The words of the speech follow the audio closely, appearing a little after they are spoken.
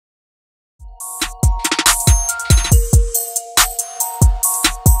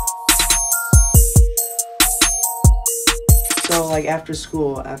So like after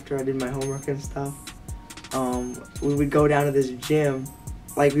school, after I did my homework and stuff, we would go down to this gym.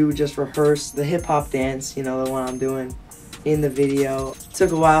 Like we would just rehearse the hip hop dance, you know, the one I'm doing in the video. It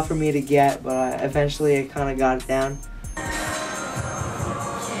took a while for me to get, but eventually I kind of got it down.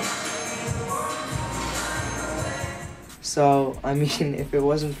 So, I mean, if it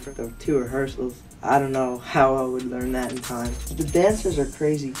wasn't for the 2 rehearsals, I don't know how I would learn that in time. The dancers are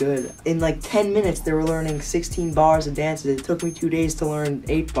crazy good. In like 10 minutes, they were learning 16 bars of dances. It took me 2 days to learn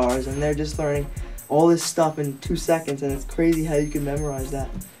 8 bars, and they're just learning all this stuff in 2 seconds, and it's crazy how you can memorize that.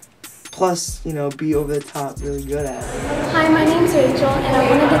 Plus, you know, be over the top really good at it. Hi, my name's Rachel, and I'm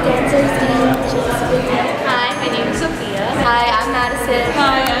one of the dancers in Jake's video. Hi, my name is Sophia. Hi, I'm Madison.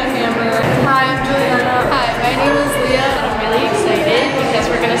 Hi, I'm Amber. Hi, I'm Juliana. Hi, my name is Leah, and I'm really excited because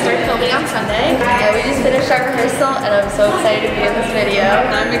we're going to start filming on Sunday. And we just finished our rehearsal, and I'm so excited to be in this video.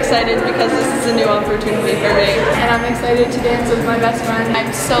 I'm excited because this is a new opportunity for me. And I'm excited to dance with my best friend.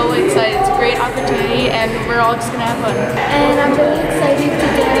 I'm so excited. It's a great opportunity, and we're all just going to have fun. And I'm really excited to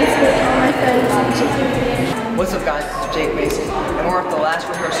dance with all my friends in Jake. What's up guys, this is Jake Mason, and we're at the last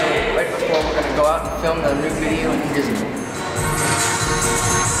rehearsal right before we're going to go out and film the new video Invisible.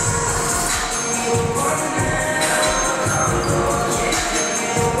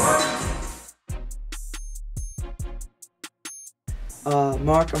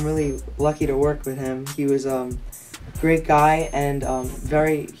 Mark, I'm really lucky to work with him. He was a great guy and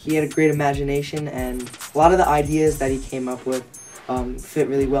he had a great imagination, and a lot of the ideas that he came up with fit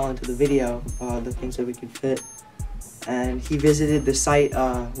really well into the video, the things that we could fit. And he visited the site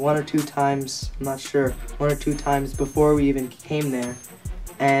 1 or 2 times, I'm not sure, 1 or 2 times before we even came there,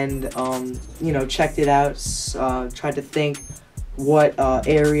 and you know, checked it out, tried to think what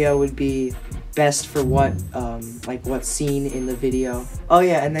area would be best for what like what scene in the video. Oh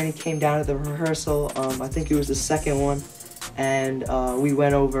yeah, and then he came down to the rehearsal, I think it was the second one, and we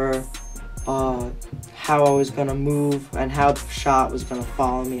went over how I was gonna move and how the shot was gonna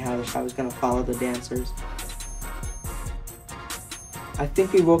follow me, how the shot was gonna follow the dancers. I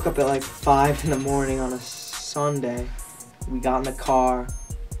think we woke up at like 5 in the morning on a Sunday. We got in the car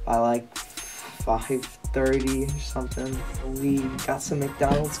by like 5:30 or something. We got some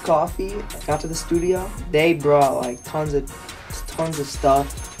McDonald's coffee, got to the studio. They brought like tons of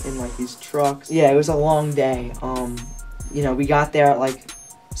stuff in like these trucks. Yeah, it was a long day. You know, we got there at like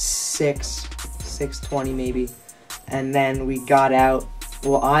 6:20 maybe, and then we got out,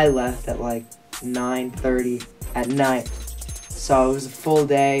 well, I left at like 9:30 at night. So it was a full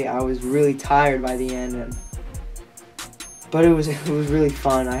day. I was really tired by the end, but it was really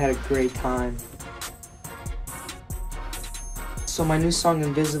fun. I had a great time. So my new song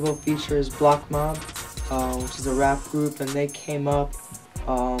Invisible features Block Mob, which is a rap group, and they came up,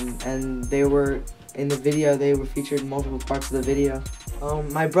 and they were in the video. They were featured in multiple parts of the video.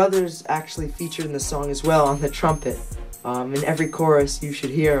 My brother's actually featured in the song as well on the trumpet. In every chorus you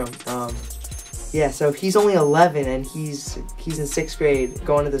should hear him. Yeah, so he's only 11 and he's in 6th grade,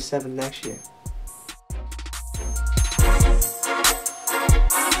 going to the 7th next year.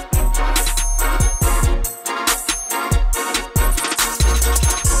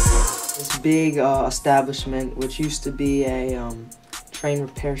 This big establishment, which used to be a train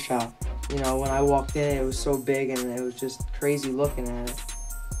repair shop. You know, when I walked in, it was so big and it was just crazy looking at it.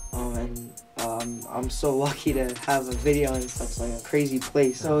 I'm so lucky to have a video in such like a crazy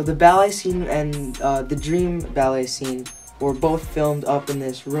place. So the ballet scene and the dream ballet scene were both filmed up in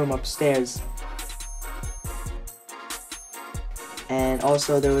this room upstairs. And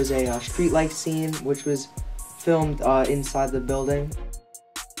also there was a street light scene which was filmed inside the building.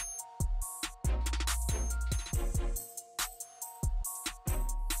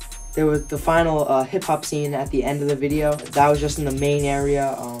 There was the final hip-hop scene at the end of the video. That was just in the main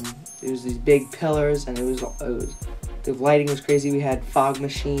area. It was these big pillars, and the lighting was crazy. We had fog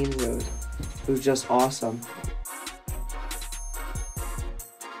machines. It was just awesome.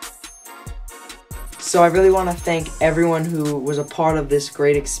 So I really want to thank everyone who was a part of this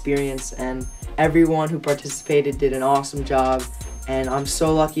great experience, and everyone who participated did an awesome job. And I'm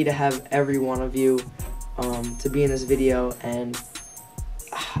so lucky to have every one of you to be in this video, and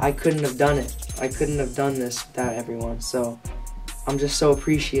I couldn't have done it. I couldn't have done this without everyone. So I'm just so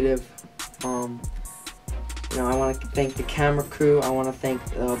appreciative. You know, I want to thank the camera crew. I want to thank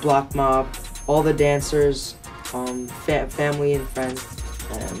Block Mob, all the dancers, family and friends,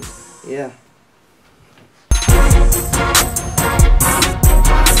 and yeah.